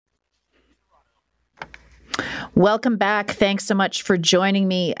Welcome back. Thanks so much for joining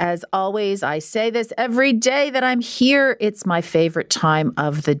me. As always, I say this every day that I'm here. It's my favorite time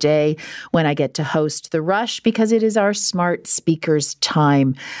of the day when I get to host The Rush because it is our smart speakers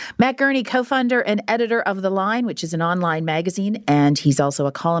time. Matt Gurney, co-founder and editor of The Line, which is an online magazine, and he's also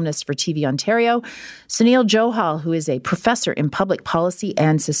a columnist for TV Ontario. Sunil Johal, who is a professor in public policy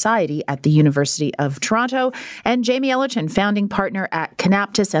and society at the University of Toronto, and Jamie Ellerton, founding partner at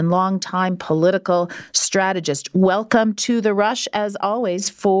Canaptus and longtime political strategist. Welcome to The Rush, as always,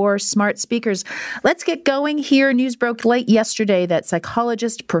 for Smart Speakers. Let's get going here. News broke late yesterday that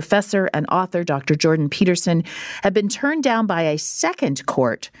psychologist, professor, and author Dr. Jordan Peterson had been turned down by a second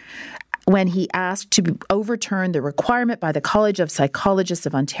court when he asked to overturn the requirement by the College of Psychologists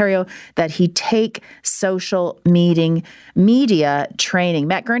of Ontario that he take social media training.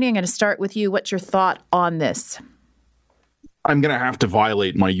 Matt Gurney, I'm going to start with you. What's your thought on this? I'm going to have to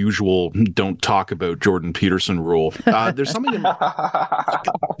violate my usual don't talk about Jordan Peterson rule. There's something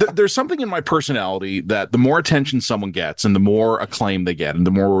in my personality that the more attention someone gets and the more acclaim they get and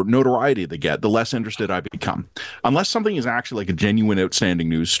the more notoriety they get, the less interested I become. Unless something is actually like a genuine, outstanding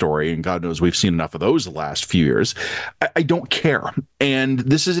news story, and God knows we've seen enough of those the last few years, I don't care. And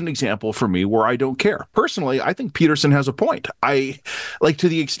this is an example for me where I don't care. Personally, I think Peterson has a point. To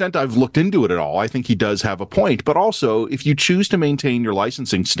the extent I've looked into it at all, I think he does have a point. But also, if you choose to maintain your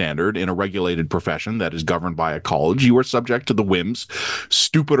licensing standard in a regulated profession that is governed by a college, you are subject to the whims,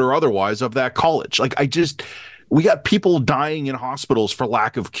 stupid or otherwise, of that college. We got people dying in hospitals for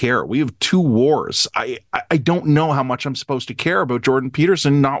lack of care. We have 2 wars. I don't know how much I'm supposed to care about Jordan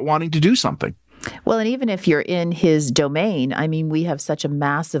Peterson not wanting to do something. Well, and even if you're in his domain, I mean, we have such a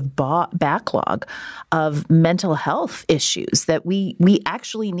massive backlog of mental health issues that we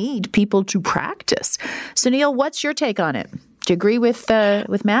actually need people to practice. Sunil, what's your take on it? Do you agree with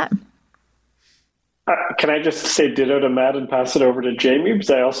Matt? Can I just say ditto to Matt and pass it over to Jamie? Because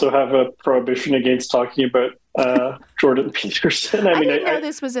I also have a prohibition against talking about Jordan Peterson. I didn't know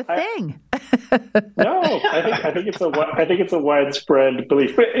this was a thing. No, I think it's a widespread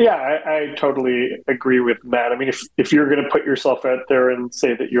belief. But yeah, I totally agree with Matt. I mean, if you're going to put yourself out there and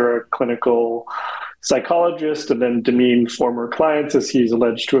say that you're a clinical psychologist and then demean former clients as he's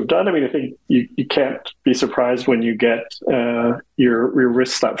alleged to have done, I mean, I think you can't be surprised when you get your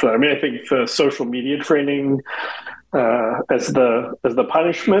wrist slapped for that. I mean, I think the social media training as the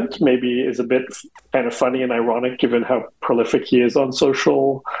punishment maybe is a bit kind of funny and ironic given how prolific he is on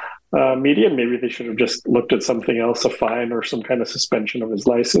social media. Maybe they should have just looked at something else, a fine or some kind of suspension of his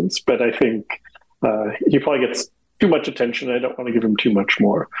license. But I think he probably gets too much attention. I don't want to give him too much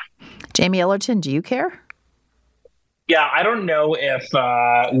more. Jamie Ellerton, do you care? Yeah, I don't know if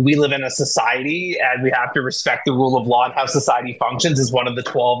we live in a society and we have to respect the rule of law and how society functions is one of the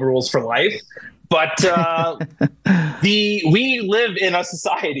 12 rules for life. But we live in a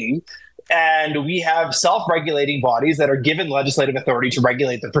society and we have self-regulating bodies that are given legislative authority to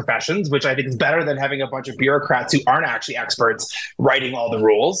regulate the professions, which I think is better than having a bunch of bureaucrats who aren't actually experts writing all the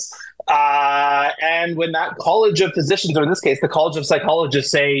rules. And when that College of Physicians, or in this case, the College of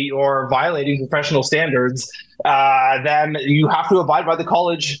Psychologists, say you're violating professional standards, then you have to abide by the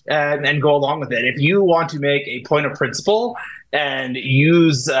college and go along with it. If you want to make a point of principle and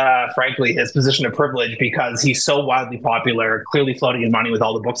use, frankly, his position of privilege because he's so wildly popular, clearly floating in money with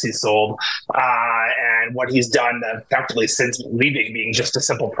all the books he's sold, and what he's done effectively since leaving being just a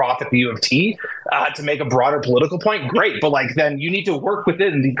simple prof at the U of T, to make a broader political point, great. But then you need to work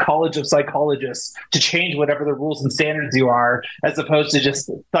within the College of Psychologists to change whatever the rules and standards you are, as opposed to just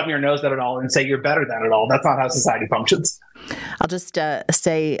thumb your nose at it all and say you're better than it all. That's not how society functions. I'll just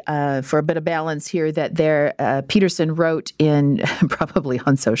say for a bit of balance here that Peterson wrote in probably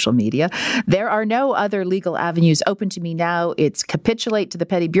on social media, there are no other legal avenues open to me now. It's capitulate to the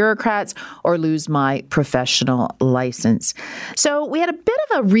petty bureaucrats or lose my professional license. So we had a bit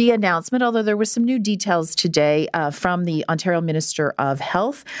of a re-announcement, although there was some new details today from the Ontario Minister of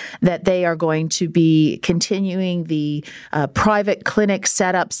Health that they are going to be continuing the private clinic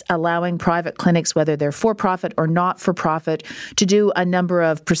setups, allowing private clinics, whether they're for-profit or not-for-profit, to do a number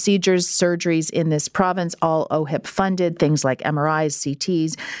of procedures, surgeries in this province, all OHIP funded, things like MRIs,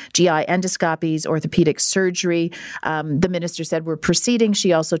 CTs, GI endoscopies, orthopedic surgery. The minister said we're proceeding.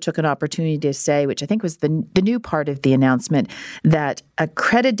 She also took an opportunity to say, which I think was the new part of the announcement, that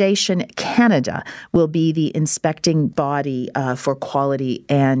Accreditation Canada will be the inspecting body for quality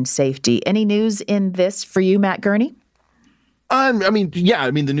and safety. Any news in this for you, Matt Gurney?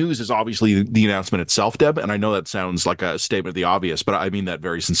 The news is obviously the announcement itself, Deb, and I know that sounds like a statement of the obvious, but I mean that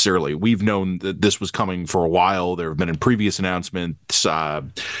very sincerely. We've known that this was coming for a while. There have been in previous announcements.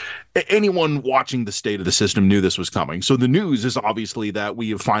 anyone watching the state of the system knew this was coming. So the news is obviously that we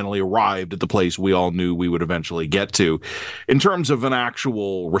have finally arrived at the place we all knew we would eventually get to. In terms of an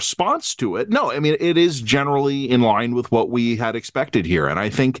actual response to it, no, I mean, it is generally in line with what we had expected here. And I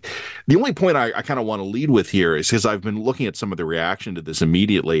think the only point I kind of want to lead with here is because I've been looking at some of the reaction to this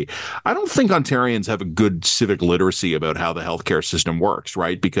immediately. I don't think Ontarians have a good civic literacy about how the healthcare system works,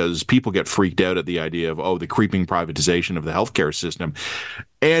 right? Because people get freaked out at the idea of, the creeping privatization of the healthcare system.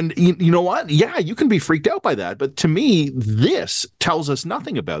 And you know what? Yeah, you can be freaked out by that. But to me, this tells us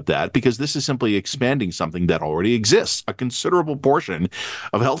nothing about that, because this is simply expanding something that already exists. A considerable portion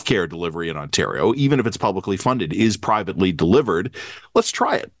of healthcare delivery in Ontario, even if it's publicly funded, is privately delivered. Let's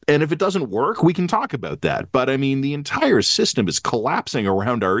try it. And if it doesn't work, we can talk about that. But I mean, the entire system is collapsing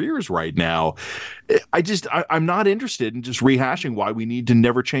around our ears right now. I'm not interested in just rehashing why we need to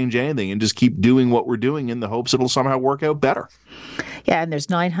never change anything and just keep doing what we're doing in the hopes it'll somehow work out better. Yeah, and there's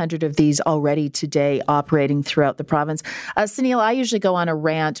 900 of these already today operating throughout the province. Sunil, I usually go on a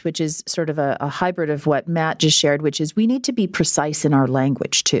rant, which is sort of a hybrid of what Matt just shared, which is we need to be precise in our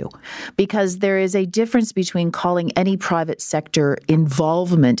language too, because there is a difference between calling any private sector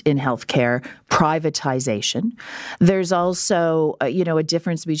involvement in healthcare privatization. There's also, a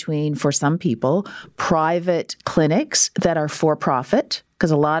difference between, for some people, private clinics that are for-profit, because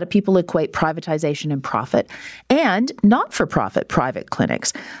a lot of people equate privatization and profit, and not-for-profit private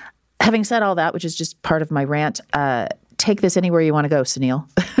clinics. Having said all that, which is just part of my rant, take this anywhere you want to go, Sunil.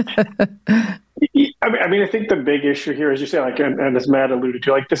 I think the big issue here, as you say, and as Matt alluded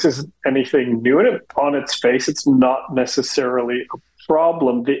to, this isn't anything new, and on its face, it's not necessarily a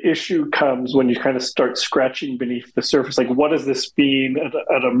problem. The issue comes when you kind of start scratching beneath the surface. What does this mean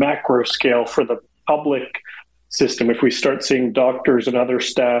at a macro scale for the public system? If we start seeing doctors and other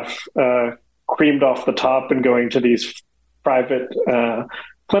staff creamed off the top and going to these private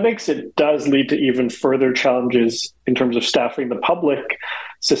clinics, it does lead to even further challenges in terms of staffing the public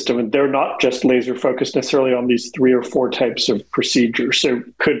system. And they're not just laser focused necessarily on these 3 or 4 types of procedures. So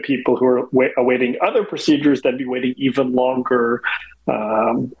could people who are awaiting other procedures then be waiting even longer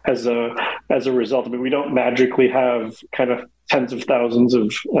as a result? We don't magically have kind of tens of thousands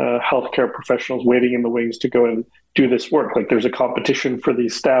of healthcare professionals waiting in the wings to go and do this work. There's a competition for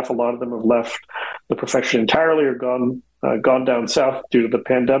these staff. A lot of them have left the profession entirely or gone down south due to the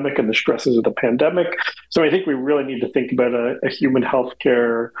pandemic and the stresses of the pandemic. So I think we really need to think about a human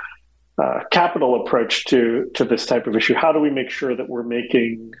healthcare capital approach to this type of issue. How do we make sure that we're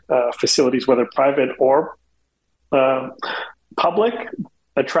making facilities, whether private or public,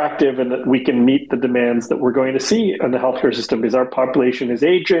 attractive, and that we can meet the demands that we're going to see in the healthcare system? Because our population is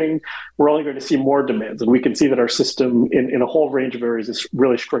aging, we're only going to see more demands, and we can see that our system in a whole range of areas is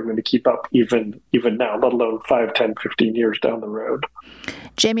really struggling to keep up even now, let alone 5, 10, 15 years down the road.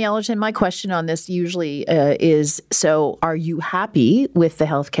 Jamie Ellerton, my question on this usually is, so are you happy with the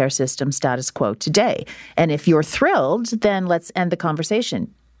healthcare system status quo today? And if you're thrilled, then let's end the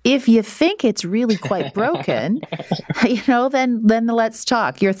conversation. If you think it's really quite broken, then let's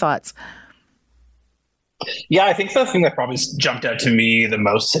talk. Your thoughts? Yeah, I think the thing that probably jumped out to me the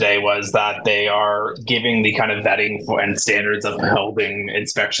most today was that they are giving the kind of vetting and standards of holding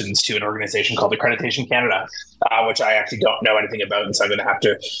inspections to an organization called Accreditation Canada, which I actually don't know anything about, and so I'm going to have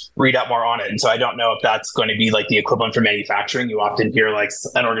to read up more on it. And so I don't know if that's going to be the equivalent for manufacturing. You often hear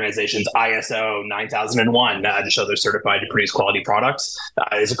an organization's ISO 9001 to show they're certified to produce quality products.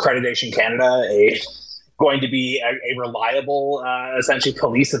 Is Accreditation Canada going to be a reliable, essentially,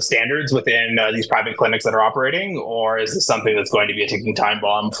 police of standards within these private clinics that are operating? Or is this something that's going to be a ticking time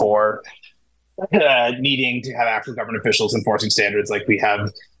bomb for needing to have actual government officials enforcing standards like we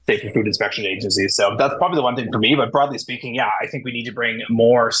have safer food inspection agencies? So that's probably the one thing for me. But broadly speaking, yeah, I think we need to bring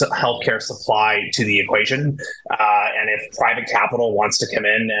more healthcare supply to the equation. And if private capital wants to come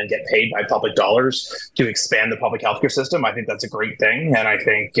in and get paid by public dollars to expand the public healthcare system, I think that's a great thing. And I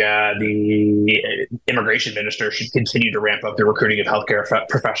think the immigration minister should continue to ramp up the recruiting of healthcare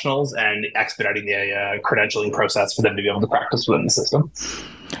professionals and expediting the credentialing process for them to be able to practice within the system.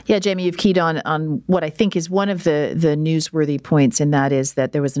 Yeah, Jamie, you've keyed on what I think is one of the newsworthy points, and that is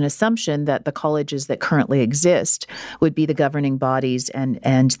that there was an assumption that the colleges that currently exist would be the governing bodies and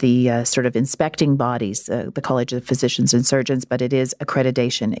the sort of inspecting bodies, the College of Physicians and Surgeons, but it is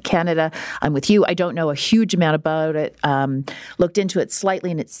Accreditation Canada. I'm with you. I don't know a huge amount about it. Looked into it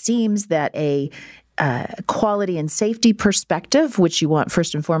slightly, and it seems that a quality and safety perspective, which you want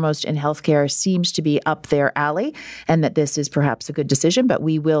first and foremost in healthcare, seems to be up their alley, and that this is perhaps a good decision, but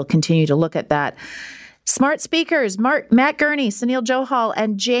we will continue to look at that. Smart speakers, Matt Gurney, Sunil Johal,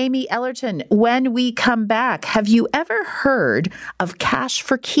 and Jamie Ellerton. When we come back, have you ever heard of cash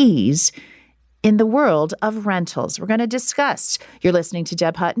for keys in the world of rentals? We're going to discuss. You're listening to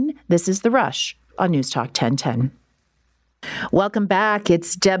Deb Hutton. This is The Rush on News Talk 1010. Welcome back.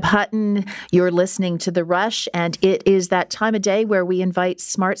 It's Deb Hutton. You're listening to The Rush, and it is that time of day where we invite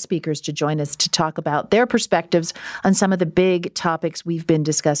smart speakers to join us to talk about their perspectives on some of the big topics we've been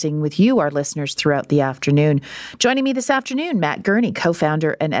discussing with you, our listeners, throughout the afternoon. Joining me this afternoon, Matt Gurney,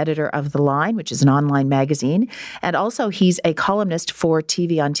 co-founder and editor of The Line, which is an online magazine, and also he's a columnist for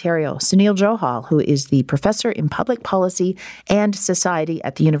TV Ontario. Sunil Johal, who is the professor in public policy and society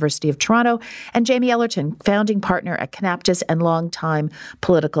at the University of Toronto, and Jamie Ellerton, founding partner at Canaptus and longtime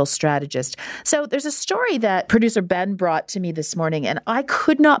political strategist. So there's a story that producer Ben brought to me this morning, and I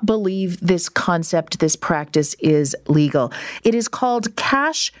could not believe this concept, this practice is legal. It is called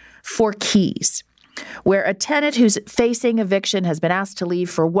cash for keys, where a tenant who's facing eviction has been asked to leave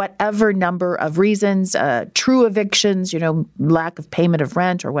for whatever number of reasons, true evictions, lack of payment of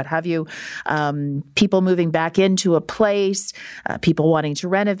rent or what have you, people moving back into a place, people wanting to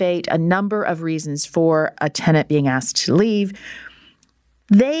renovate, a number of reasons for a tenant being asked to leave.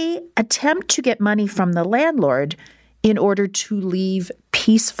 They attempt to get money from the landlord in order to leave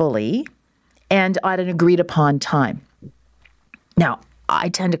peacefully and at an agreed upon time. Now, I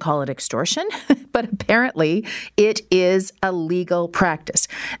tend to call it extortion, but apparently it is a legal practice.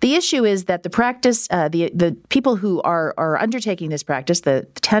 The issue is that the practice, the people who are undertaking this practice, the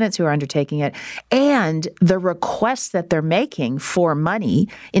tenants who are undertaking it, and the requests that they're making for money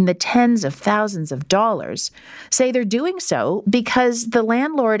in the tens of thousands of dollars, say they're doing so because the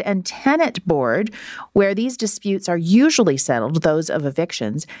landlord and tenant board, where these disputes are usually settled, those of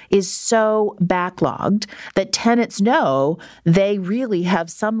evictions, is so backlogged that tenants know they really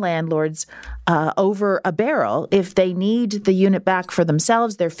have some landlords over a barrel if they need the unit back for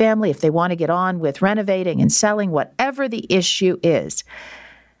themselves, their family, if they want to get on with renovating and selling, whatever the issue is.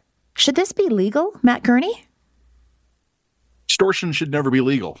 Should this be legal, Matt Gurney? Extortion should never be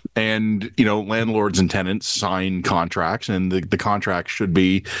legal. And, landlords and tenants sign contracts, and the contract should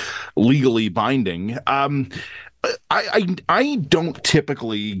be legally binding. I don't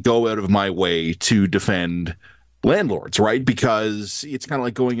typically go out of my way to defend landlords, right? Because it's kind of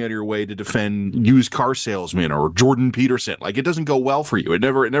like going out of your way to defend used car salesmen or Jordan Peterson. Like, it doesn't go well for you. It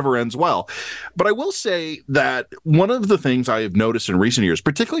never ends well. But I will say that one of the things I have noticed in recent years,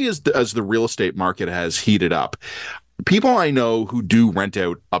 particularly as the real estate market has heated up, people I know who do rent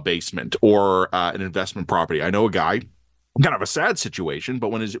out a basement or an investment property. I know a guy, kind of a sad situation,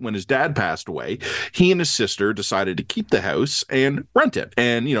 but when his dad passed away, he and his sister decided to keep the house and rent it.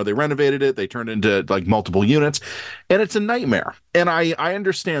 And, they renovated it. They turned into like multiple units, and it's a nightmare. And I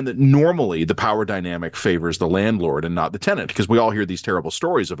understand that normally the power dynamic favors the landlord and not the tenant, because we all hear these terrible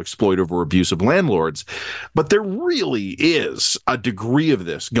stories of exploitive or abusive landlords. But there really is a degree of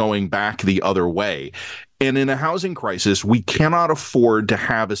this going back the other way. And in a housing crisis, we cannot afford to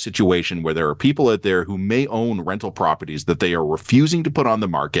have a situation where there are people out there who may own rental properties that they are refusing to put on the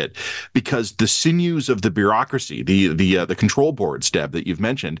market because the sinews of the bureaucracy, the control boards, Deb, that you've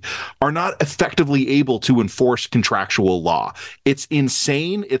mentioned, are not effectively able to enforce contractual law. It's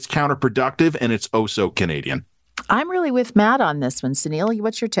insane, it's counterproductive, and it's oh so Canadian. I'm really with Matt on this one. Sunil,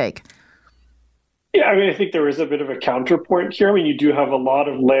 what's your take? Yeah, I think there is a bit of a counterpoint here. You do have a lot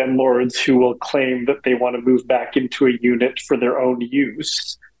of landlords who will claim that they want to move back into a unit for their own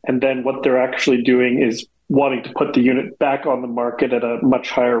use. And then what they're actually doing is wanting to put the unit back on the market at a much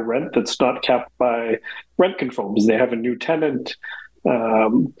higher rent that's not capped by rent control because they have a new tenant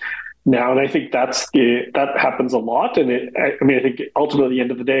now. And I think that happens a lot. And I think ultimately at the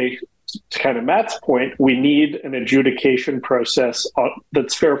end of the day, to kind of Matt's point, we need an adjudication process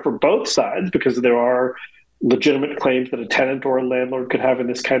that's fair for both sides, because there are legitimate claims that a tenant or a landlord could have in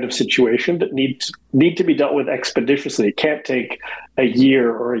this kind of situation that need to be dealt with expeditiously. It can't take a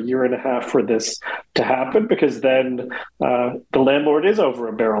year or a year and a half for this to happen, because then the landlord is over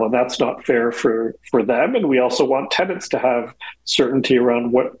a barrel, and that's not fair for them. And we also want tenants to have certainty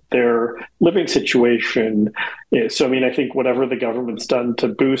around what their living situation is. So, I think whatever the government's done to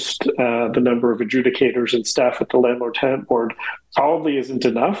boost the number of adjudicators and staff at the landlord-tenant board probably isn't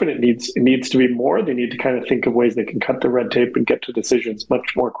enough, and it needs to be more. They need to kind of think of ways they can cut the red tape and get to decisions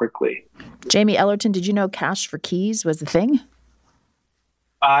much more quickly. Jamie Ellerton, did you know cash for keys was a thing?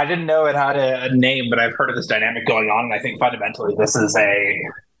 I didn't know it had a name, but I've heard of this dynamic going on, and I think fundamentally this is a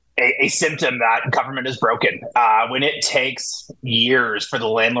a symptom that government is broken. When it takes years for the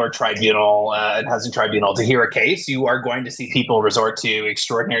landlord tribunal and housing tribunal to hear a case, you are going to see people resort to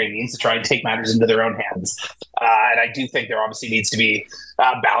extraordinary means to try and take matters into their own hands. And I do think there obviously needs to be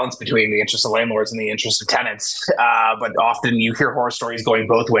balance between the interests of landlords and the interests of tenants. But often you hear horror stories going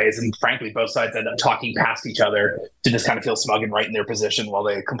both ways. And frankly, both sides end up talking past each other to just kind of feel smug and right in their position while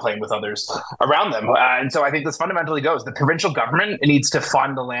they complain with others around them. And so I think this fundamentally goes. The provincial government needs to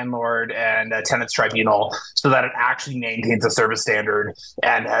fund the landlord and tenants tribunal so that it actually maintains a service standard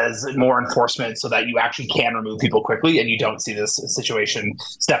and has more enforcement so that you actually can remove people quickly and you don't see this situation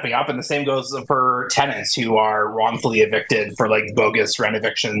stepping up. And the same goes for tenants who are wrongfully evicted for like bogus rent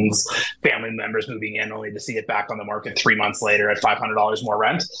evictions, family members moving in only to see it back on the market 3 months later at $500 more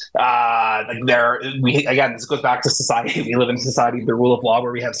rent. Again, this goes back to society. We live in a society of the rule of law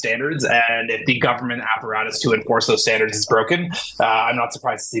where we have standards, and if the government apparatus to enforce those standards is broken, I'm not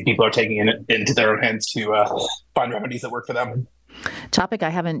surprised to see people are taking it into their own hands to find remedies that work for them. Topic I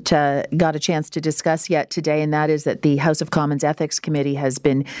haven't got a chance to discuss yet today, and that is that the House of Commons Ethics Committee has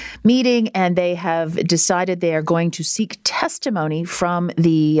been meeting, and they have decided they are going to seek testimony from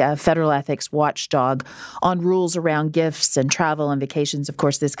the federal ethics watchdog on rules around gifts and travel and vacations. Of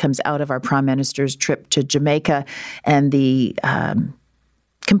course, this comes out of our Prime Minister's trip to Jamaica and the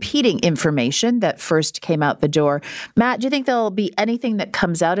competing information that first came out the door. Matt, do you think there'll be anything that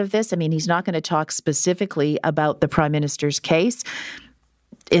comes out of this? I mean, he's not going to talk specifically about the Prime Minister's case.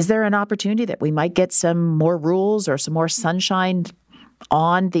 Is there an opportunity that we might get some more rules or some more sunshine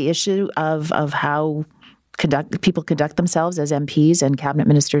on the issue of how people conduct themselves as MPs and cabinet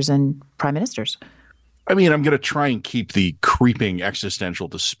ministers and prime ministers? I mean, I'm going to try and keep the creeping existential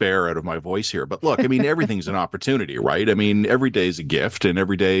despair out of my voice here. But look, I mean, everything's an opportunity, right? I mean, every day is a gift, and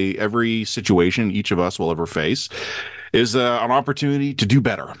every situation each of us will ever face is an opportunity to do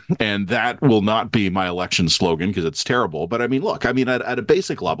better. And that will not be my election slogan because it's terrible. But I mean, look, I mean, at a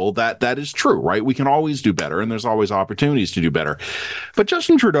basic level, that is true, right? We can always do better, and there's always opportunities to do better. But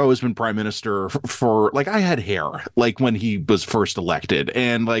Justin Trudeau has been prime minister for like, I had hair, like when he was first elected.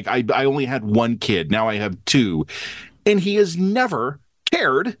 And like, I only had one kid. Now I have two. And he has never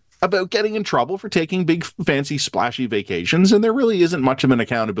cared about getting in trouble for taking big, fancy, splashy vacations, and there really isn't much of an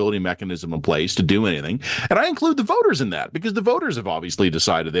accountability mechanism in place to do anything. And I include the voters in that, because the voters have obviously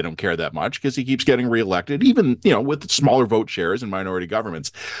decided they don't care that much because he keeps getting reelected, even, with smaller vote shares in minority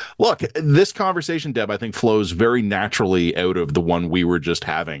governments. Look, this conversation, Deb, I think flows very naturally out of the one we were just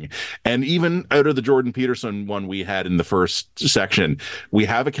having, and even out of the Jordan Peterson one we had in the first section. We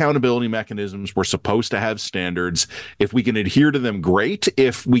have accountability mechanisms. We're supposed to have standards. If we can adhere to them, great.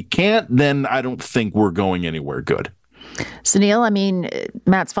 If we can't, then I don't think we're going anywhere good. Sunil, I mean,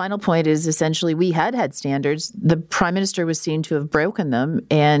 Matt's final point is essentially we had standards. The Prime Minister was seen to have broken them,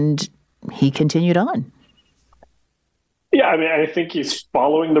 and he continued on. Yeah, I mean, I think he's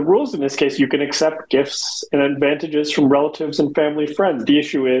following the rules in this case. You can accept gifts and advantages from relatives and family friends. The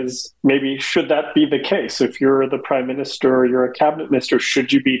issue is maybe should that be the case? If you're the prime minister or you're a cabinet minister,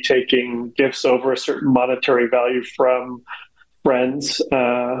 should you be taking gifts over a certain monetary value from friends?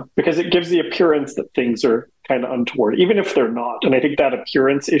 Because it gives the appearance that things are kind of untoward, even if they're not. And I think that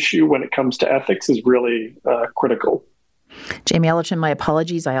appearance issue when it comes to ethics is really critical. Jamie Ellerton, my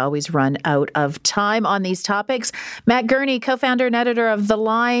apologies. I always run out of time on these topics. Matt Gurney, co-founder and editor of The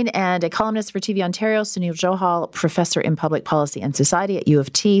Line and a columnist for TV Ontario. Sunil Johal, professor in public policy and society at U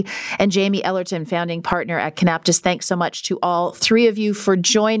of T. And Jamie Ellerton, founding partner at Canaptus. Thanks so much to all three of you for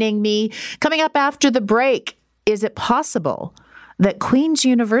joining me. Coming up after the break, is it possible that Queen's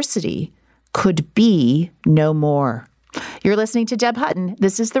University could be no more? You're listening to Deb Hutton.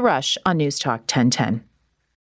 This is The Rush on News Talk 1010.